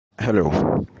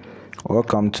Hello,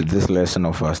 welcome to this lesson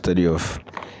of our study of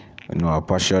our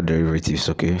partial derivatives.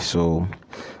 Okay, so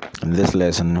in this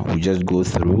lesson we just go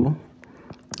through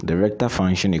the vector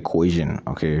function equation.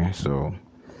 Okay, so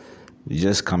we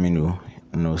just come in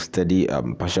to study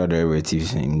partial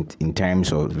derivatives in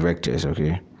terms of vectors.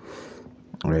 Okay,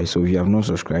 all right. So if you have not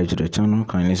subscribed to the channel,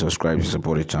 kindly subscribe to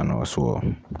support the channel as well.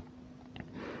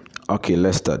 Okay,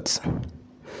 let's start.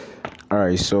 All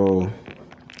right, so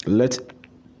let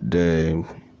the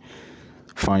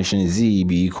function z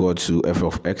be equal to f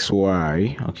of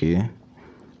xy, okay,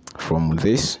 from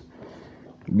this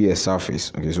be a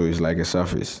surface. Okay, so it's like a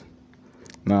surface.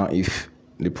 Now if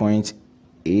the point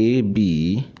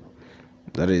AB,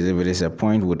 that is if it is a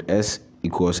point with s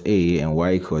equals a and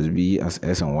y equals b as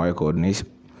s and y coordinates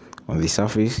on the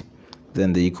surface,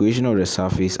 then the equation of the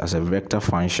surface as a vector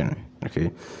function,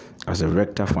 okay, as a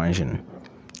vector function,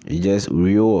 is just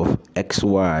rho of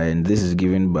xy, and this is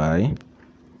given by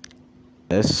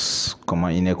s comma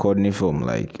in a coordinate form,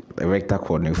 like a vector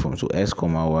coordinate form, so s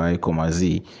comma y comma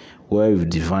z, where we've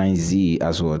defined z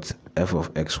as what? F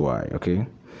of xy. Okay,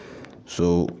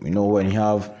 so when you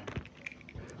have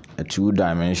a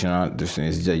two-dimensional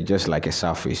distance, it's just like a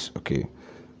surface. Okay,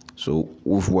 so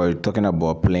if we're talking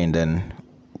about plane, then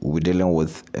we're dealing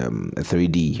with a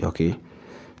 3D.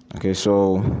 Okay,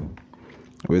 so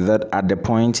with that, at the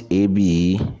point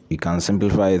AB, we can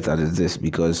simplify it as this,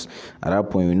 because at that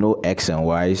point we know x and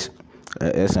y's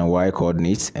s and y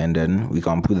coordinates, and then we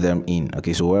can put them in.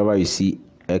 Okay, so wherever you see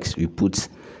x, we put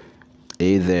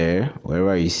a there.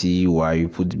 Wherever you see y, we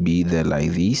put b there,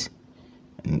 like this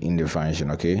in the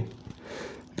function. Okay,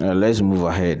 let's move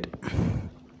ahead.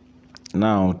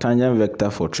 Now, tangent vector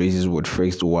for traces with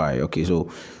fixed y. Okay, so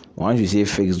once you say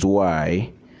fixed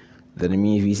y, then it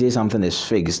means if you say something is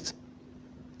fixed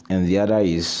and the other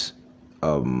is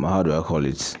how do I call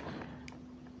it,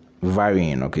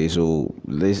 varying. Okay, so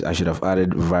this I should have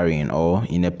added varying or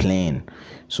in a plane.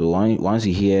 So once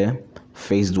you hear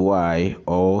fixed y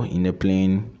or in a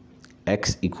plane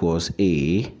x equals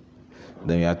a,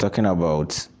 then we are talking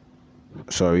about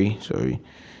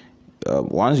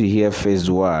once you hear fixed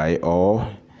y or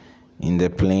in the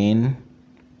plane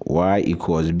y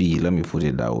equals b, let me put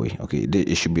it that way. Okay,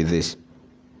 it should be this,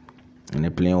 in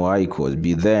a plane y equals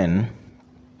b, then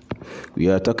we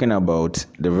are talking about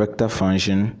the vector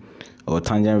function or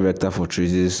tangent vector for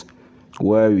traces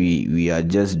where we are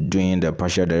just doing the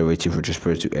partial derivative with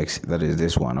respect to x, that is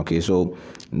this one. Okay, so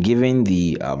given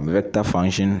the vector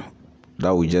function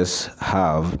that we just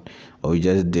have or we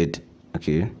just did,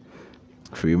 okay,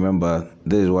 if you remember,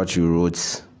 this is what you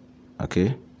wrote.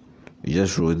 Okay, you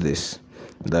just wrote this,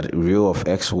 that rho of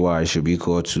xy should be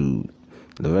equal to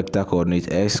the vector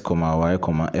coordinate x comma y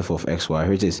comma f of xy,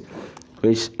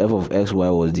 which f of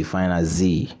xy was defined as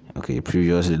z. Okay,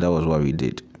 previously that was what we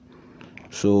did.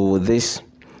 So with this,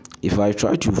 if I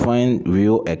try to find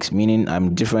real x, meaning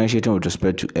I'm differentiating with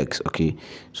respect to x, okay,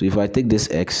 so if I take this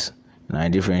x and I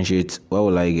differentiate, what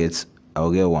will I get?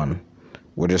 I'll get 1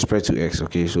 with respect to x.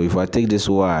 Okay, so if I take this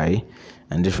y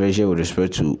and differentiate with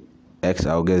respect to x,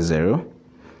 I'll get 0.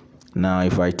 Now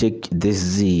if I take this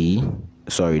z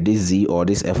or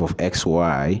this f of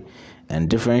xy and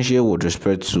differentiate with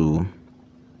respect to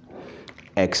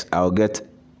x, I'll get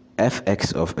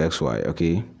fx of xy.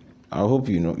 Okay, I hope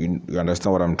you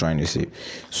understand what I'm trying to say.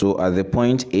 So at the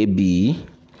point AB,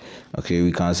 okay,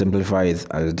 we can simplify it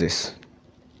as this.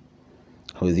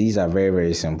 So these are very,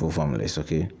 very simple formulas.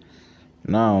 Okay,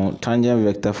 now tangent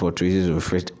vector for traces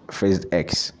with fixed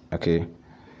x. Okay,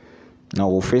 now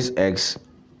with fixed x,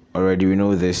 already we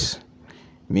know this,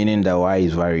 meaning that y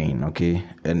is varying. Okay,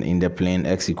 and in the plane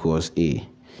x equals a,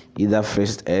 either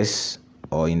fixed s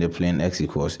or in the plane x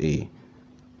equals a,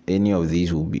 any of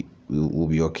these will be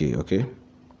okay. Okay,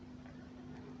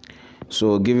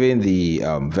 so given the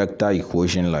vector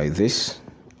equation like this,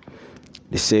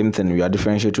 the same thing, we are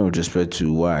differentiating with respect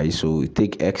to y. So we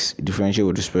take x, differentiate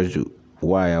with respect to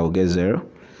y, I will get 0.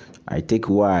 I take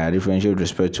y, I differentiate with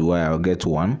respect to y, I will get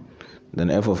 1. Then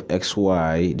f of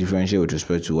xy, differentiate with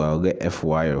respect to y, I'll get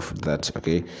fy of that.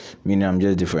 Okay, meaning I'm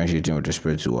just differentiating with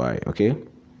respect to y. Okay,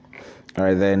 all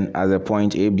right, then at the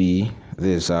point AB,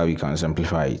 this is how we can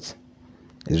simplify it.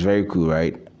 It's very cool,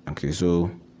 right? Okay,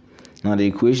 so now the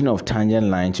equation of tangent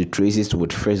line to traces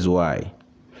with fixed y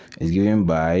is given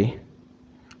by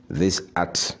this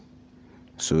at.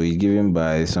 So it's given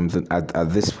by something at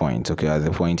this point. Okay, at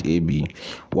the point AB,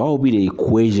 what will be the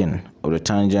equation of the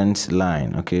tangent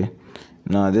line? Okay,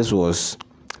 now this was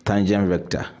tangent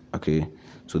vector. Okay,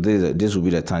 so this will be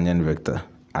the tangent vector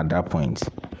at that point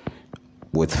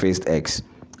with fixed x,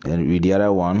 and with the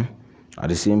other one at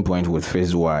the same point with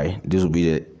phase y, this will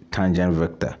be tangent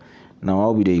vector. Now what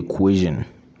will be the equation?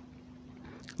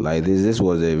 Like this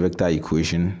was a vector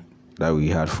equation that we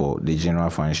had for the general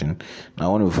function. Now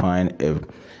I want to find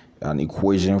an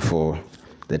equation for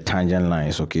the tangent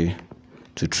lines, okay,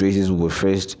 to traces with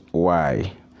first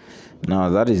y. Now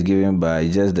that is given by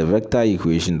just the vector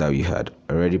equation that we had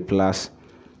already plus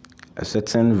a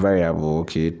certain variable,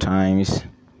 okay, times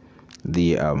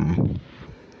the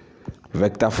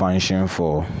vector function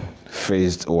for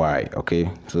phased y. Okay,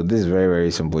 so this is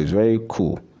very simple. It's very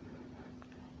cool.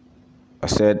 I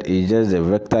said it's just the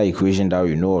vector equation that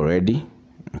we know already.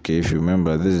 Okay, if you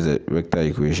remember, this is the vector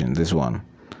equation, this one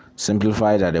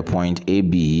simplified at the point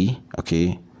AB.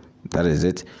 Okay, that is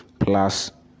it,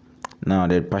 plus now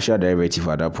the partial derivative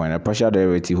at that point. A partial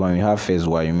derivative, when we have phase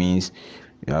y, means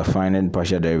you are finding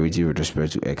partial derivative with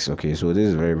respect to x. Okay, so this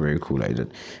is very cool like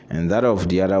that. And that of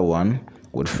the other one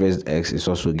with phase x is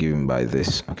also given by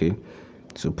this. Okay,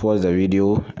 so pause the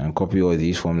video and copy all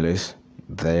these formulas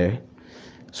there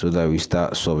so that we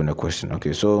start solving the question.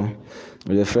 Okay, so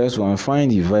the first one, find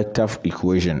the vector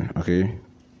equation. Okay,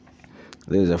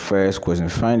 this is the first question.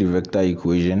 Find the vector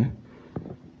equation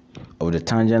of the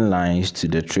tangent lines to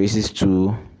the traces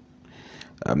to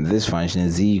this function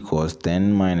z equals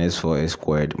 10 minus 4x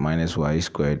squared minus y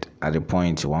squared at the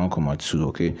point 1, 2.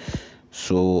 Okay,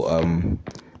 so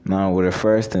now with the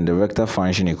first thing, the vector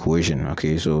function equation.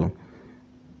 Okay, so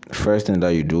first thing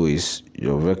that you do is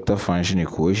your vector function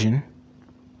equation.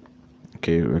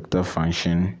 Okay, vector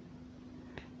function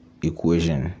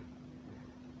equation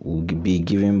will be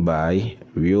given by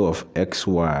rho of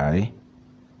xy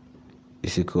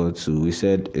is equal to, we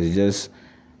said it's just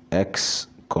x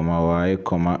comma y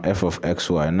comma f of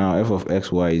xy. Now f of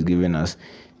xy is giving us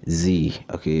z.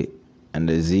 Okay, and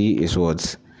the z is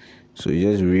what? So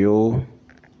just rho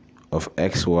of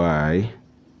xy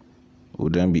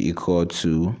would then be equal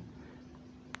to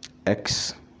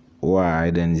x y,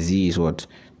 then z is what?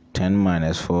 10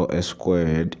 minus 4x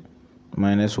squared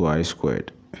minus y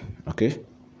squared. Okay,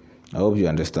 I hope you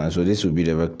understand. So this will be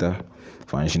the vector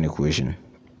function equation.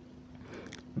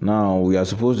 Now we are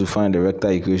supposed to find the vector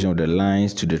equation of the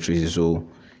lines to the traces. So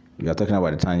we are talking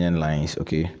about the tangent lines.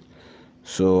 Okay,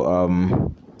 so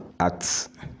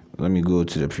let me go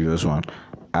to the previous one.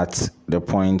 At the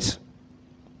point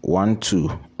 1,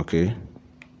 2, okay,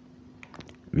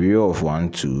 rho of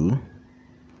 1, 2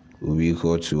 will be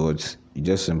equal to what? You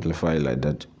just simplify it like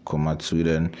that, comma 2,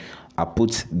 then I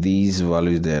put these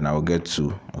values there and I'll get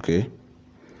 2. Okay,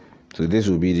 so this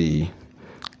will be the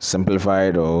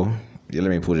simplified, or let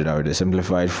me put it out, the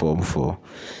simplified form for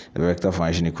the vector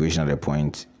function equation at the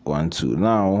point 1, 2.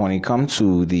 Now when it comes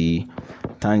to the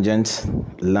tangent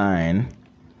line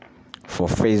for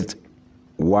phased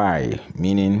y,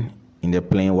 meaning in the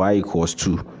plane y equals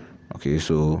 2. Okay,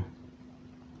 so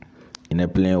in the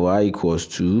plane y equals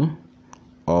 2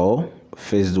 or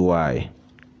phased y.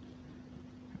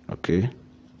 Okay,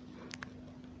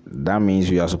 that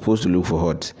means we are supposed to look for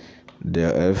what?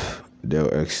 Del f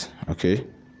del x. Okay,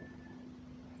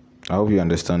 I hope you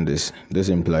understand this. This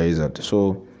implies that.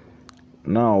 So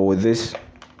now with this,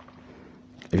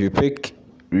 if you pick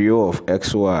rho of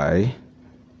xy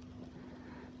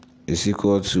is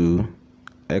equal to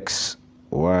x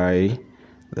y,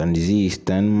 then z is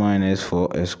 10 minus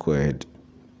 4x squared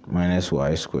minus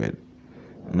y squared.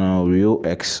 Now rho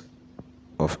x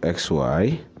of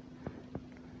xy,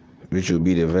 which will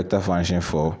be the vector function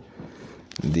for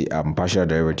the partial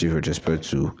derivative with respect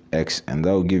to x, and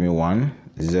that will give me 1,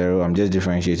 0. I'm just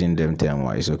differentiating them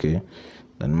term-wise. Okay,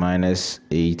 then minus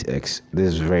 8x.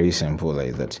 This is very simple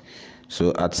like that.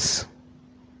 So at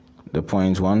the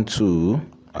point 1, 2,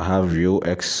 I have rho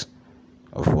x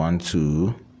of 1,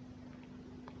 2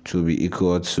 to be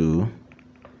equal to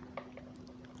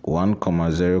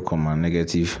 1, 0,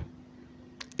 negative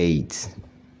 8.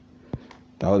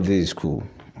 All this is cool.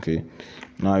 Okay,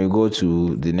 now you go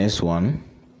to the next one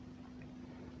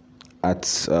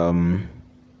at how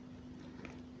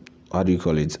do you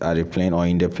call it, at the plane or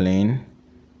in the plane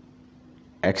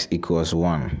x equals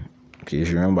 1. Okay, if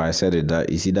you remember, I said it that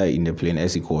it's either in the plane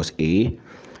x equals a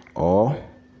or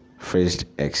phased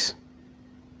x.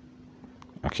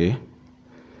 Okay,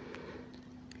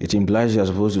 it implies you are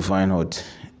supposed to find what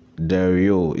del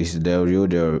rho is, del rho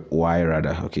del y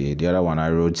rather. Okay, the other one I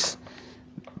wrote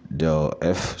del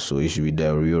f, so it should be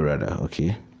del rho rather.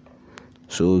 Okay,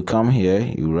 so you come here,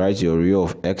 you write your rho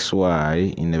of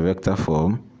xy in the vector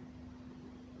form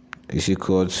is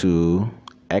equal to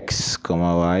x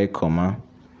comma y comma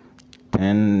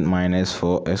 10 minus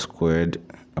 4x squared,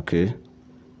 okay,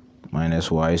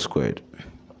 minus y squared.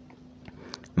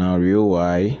 Now rho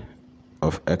y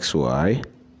of xy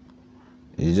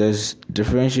It's just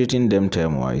differentiating them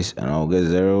term-wise, and I'll get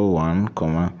 0, 1,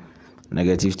 comma,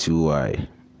 negative 2y.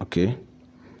 Okay.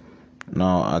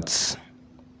 Now at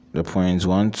the points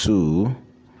 1, 2,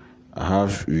 I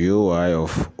have real y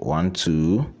of 1,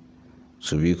 2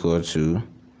 to be equal to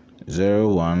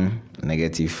 0, 1,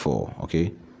 negative 4.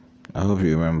 Okay. I hope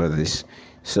you remember this.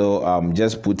 So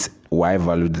just put y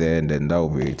value there, and then that will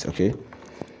be it. Okay.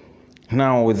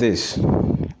 Now with this,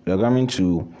 we're going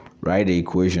to write the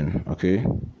equation. Okay.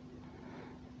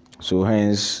 So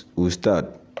hence we'll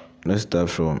start. Let's start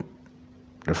from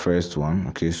the first one.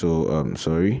 Okay. So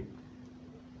sorry.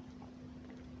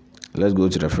 Let's go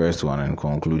to the first one and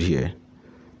conclude here.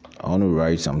 I want to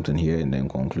write something here and then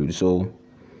conclude. So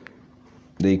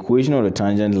the equation of the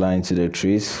tangent line to the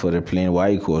trace for the plane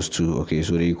y equals 2. Okay,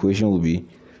 so the equation will be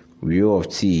rho of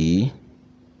t.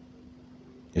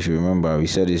 If you remember, we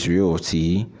said it's rho of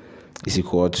t is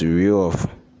equal to rho of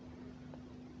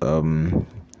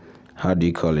how do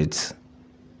you call it,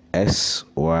 s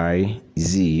y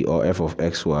z, or f of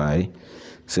x y.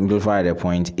 Simplify the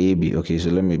point a b. Okay, so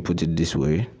let me put it this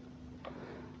way: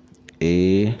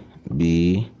 a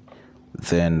b,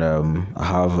 then I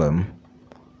have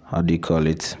how do you call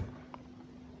it?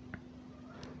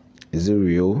 Is it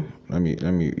real? Let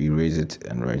me erase it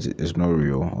and write it. It's not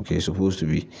real. Okay, it's supposed to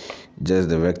be just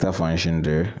the vector function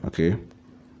there. Okay,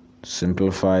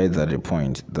 simplify that the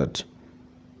point that.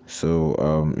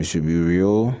 So it should be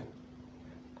real.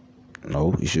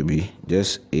 No, it should be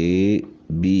just a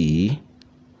b,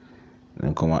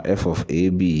 then comma f of a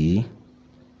b.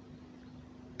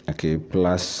 Okay,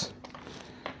 plus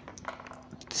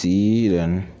t,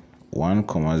 then 1,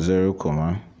 0,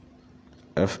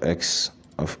 fx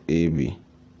of ab.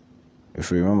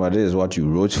 If you remember, this is what you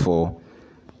wrote for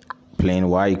plane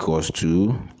y equals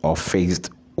 2 or fixed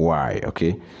y.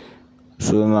 Okay,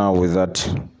 so now with that,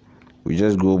 we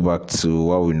just go back to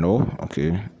what we know.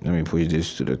 Okay, let me push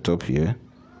this to the top here,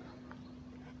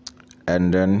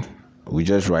 and then we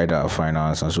just write our final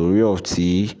answer. So rho of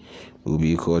t will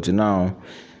be equal to, now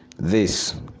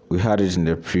this, we had it in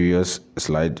the previous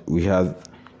slide. We had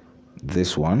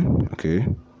this one. Okay,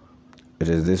 it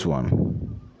is this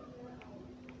one.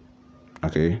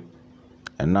 Okay,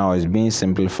 and now it's being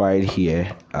simplified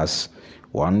here as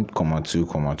 1, 2,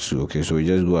 2. Okay, so we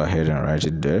just go ahead and write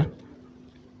it there.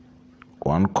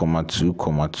 1, 2,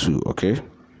 2. Okay,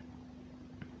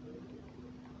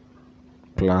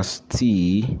 plus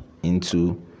t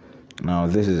into, now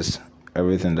this is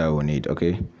everything that we need.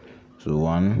 Okay, so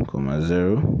 1,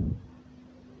 0,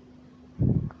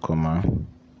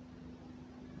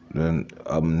 then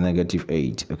negative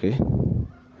 8. Okay,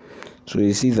 so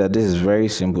you see that this is very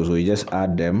simple. So you just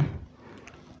add them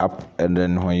up, and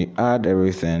then when you add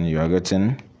everything, you are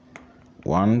getting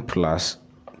 1 plus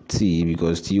t,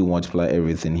 because t will multiply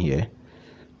everything here,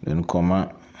 then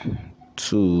comma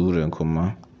 2, then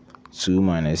comma 2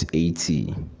 minus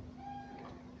 8t.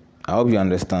 I hope you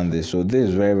understand this. So this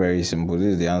is very, very simple. This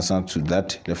is the answer to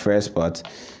that, the first part.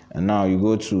 And now you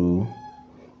go to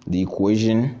the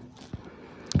equation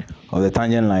of the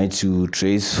tangent line to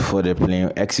trace for the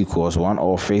plane x equals 1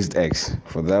 or fixed x.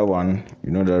 For that one,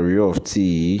 you know the rho of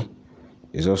t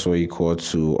is also equal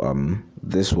to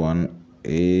this one,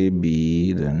 a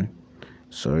b, then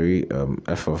sorry,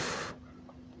 f of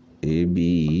a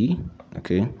b,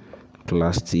 okay,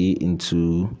 plus t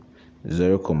into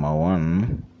 0,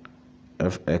 1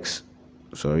 fx,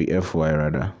 sorry, fy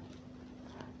rather.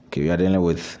 Okay, we are dealing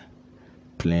with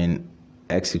plane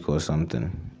x equals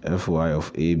something, fy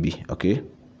of ab. Okay,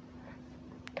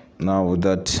 now with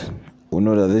that, we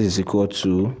know that this is equal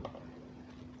to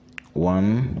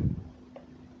 1,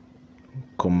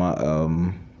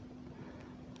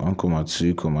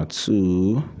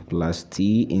 2, plus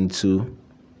t into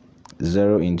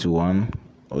 0 into 1,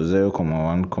 or 0,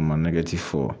 1, negative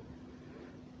 4.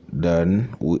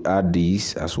 Then we add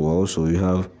these as well, so we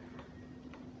have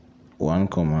 1,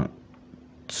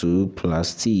 2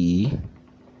 plus t,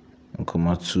 and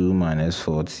 2 minus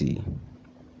 4t.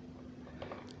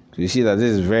 So you see that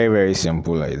this is very, very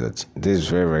simple like that. This is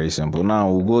very, very simple.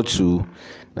 Now we'll go to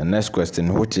the next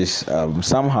question, which is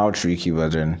somehow tricky,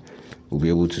 but then we'll be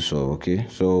able to solve. Okay,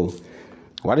 so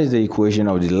what is the equation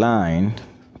of the line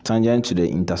tangent to the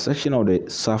intersection of the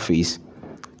surface?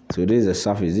 So this is the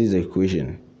surface, this is the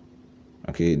equation.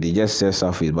 Okay, they just say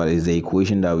surface, but it's the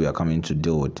equation that we are coming to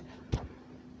deal with.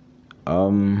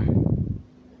 How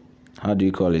do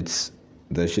you call it?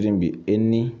 There shouldn't be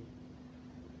any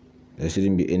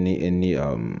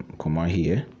comma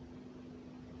here.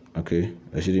 Okay,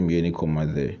 there shouldn't be any comma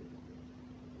there.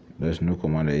 There's no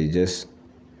comma there. It's just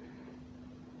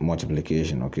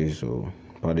multiplication. Okay, so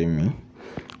pardon me.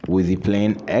 with the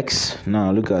plane x.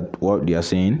 Now look at what they are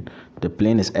saying. The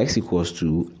plane is x equals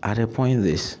to at a point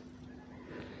this.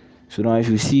 So now if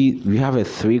you see, we have a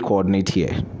 3 coordinate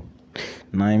here.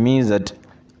 Now it means that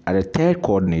at the third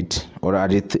coordinate, or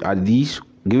at these,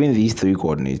 given these 3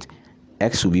 coordinates,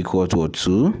 x will be equal to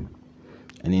 2,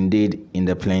 and indeed in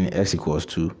the plane x equals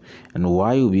 2, and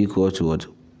y will be equal to what?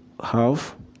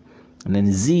 Half, and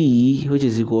then z, which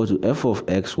is equal to f of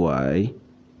xy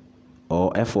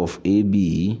or f of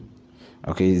ab.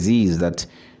 Okay, z is that,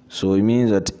 so it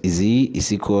means that z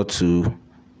is equal to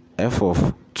f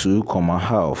of 2 comma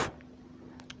half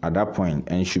at that point,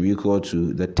 and it should be equal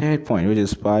to the third point, which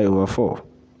is pi over 4.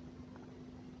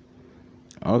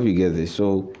 I hope you get this.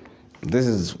 So this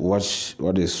is what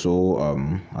is so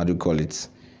how do you call it,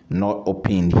 not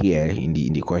opened here in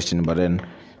the question, but then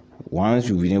once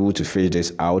you've been able to figure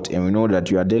this out, and we know that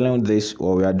you are dealing with this,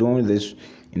 or we are doing this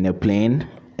in a plane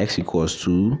x equals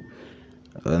 2,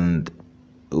 and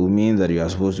it will mean that you are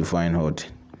supposed to find what?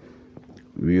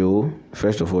 Real,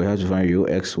 first of all, you have to find real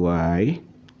xy,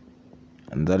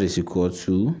 and that is equal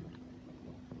to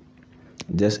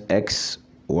just x,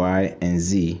 y, and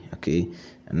z. Okay,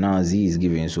 and now z is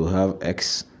given, so we have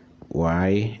x,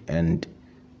 y, and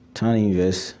tan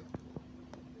inverse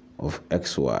of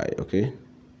xy. Okay,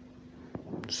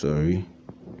 sorry,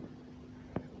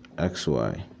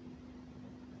 xy.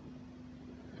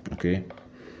 Okay,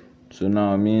 so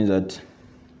now it means that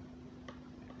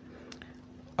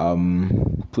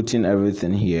putting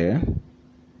everything here,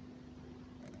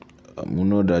 we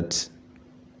know that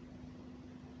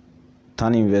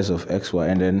tan inverse of xy,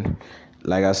 and then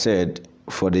like I said,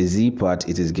 for the z part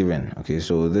it is given. Okay,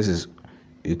 so this is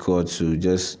equal to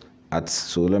just at,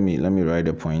 so let me write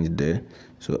the point there.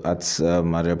 So at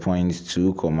the point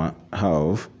 2 comma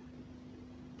half,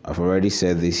 I've already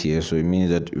said this here, so it means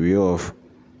that real of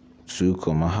 2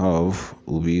 comma half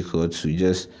will be equal to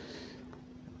just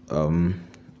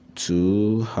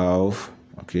 2 half,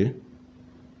 okay,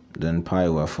 then pi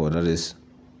over 4. That is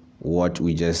what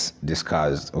we just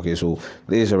discussed. Okay, so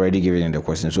this is already given in the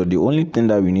question. So the only thing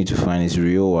that we need to find is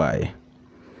real y,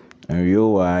 and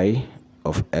real y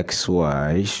of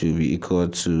xy should be equal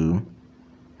to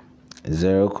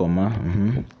 0 comma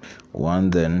 1,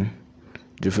 then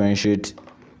differentiate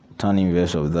tan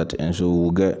inverse of that, and so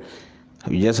we'll get,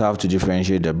 we just have to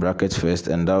differentiate the brackets first,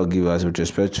 and that will give us with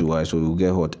respect to y, so we'll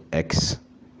get what? X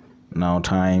now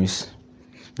times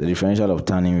the differential of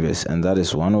tan inverse, and that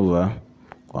is 1 over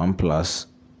 1 plus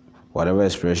whatever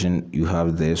expression you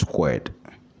have there squared.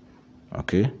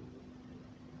 Okay,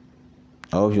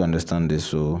 I hope you understand this.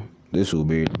 So this will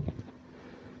be,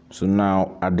 so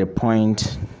now at the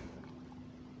point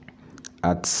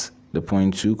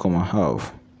 2 comma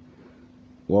half,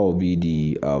 what will be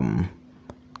the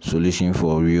solution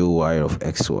for real y of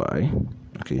xy?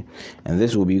 Okay, and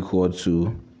this will be equal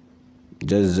to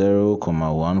just 0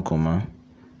 comma 1 comma,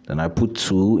 then I put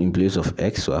 2 in place of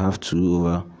x, so I have 2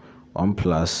 over 1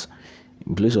 plus,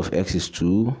 in place of x is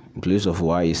 2, in place of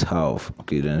y is half.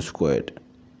 Okay, then squared.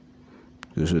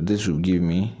 Okay, so this will give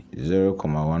me 0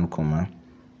 comma 1 comma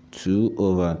 2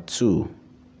 over 2,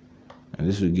 and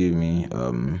this will give me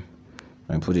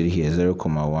I put it here 0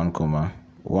 comma 1 comma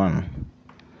 1.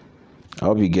 I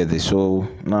hope you get this. So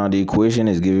now the equation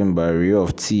is given by real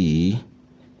of t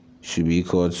should be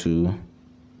equal to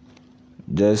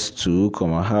just 2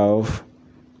 comma half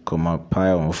comma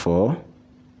pi on 4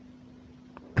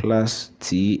 plus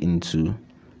t into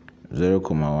 0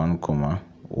 comma 1 comma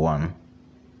 1,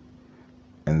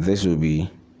 and this will be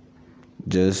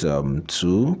just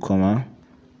 2 comma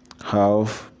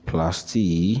half plus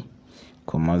t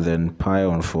comma then pi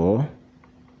on 4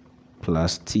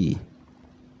 plus t.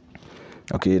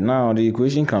 Okay, now the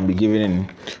equation can be given in,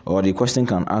 or the question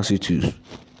can ask you to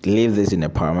leave this in a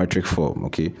parametric form.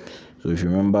 Okay, so if you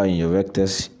remember in your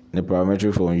vectors in the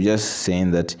parametric form, you're just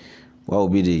saying that what will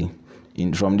be the,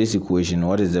 from this equation,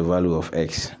 what is the value of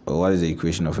x, or what is the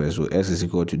equation of x? So x is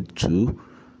equal to 2,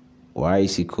 y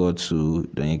is equal to,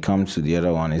 then you come to the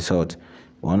other one, is what?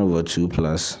 1 over 2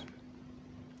 plus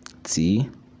t,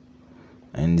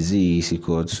 and z is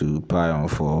equal to pi on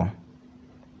 4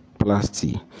 plus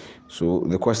t. So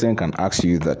the question can ask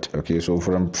you that. Okay, so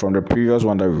from the previous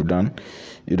one that we've done,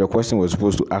 if the question was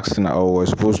supposed to ask, or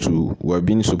we're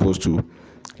being supposed to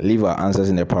leave our answers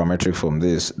in the parametric form,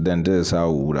 then this is how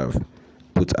we would have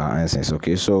put our answers.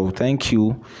 Okay, so thank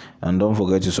you, and don't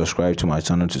forget to subscribe to my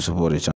channel to support the channel.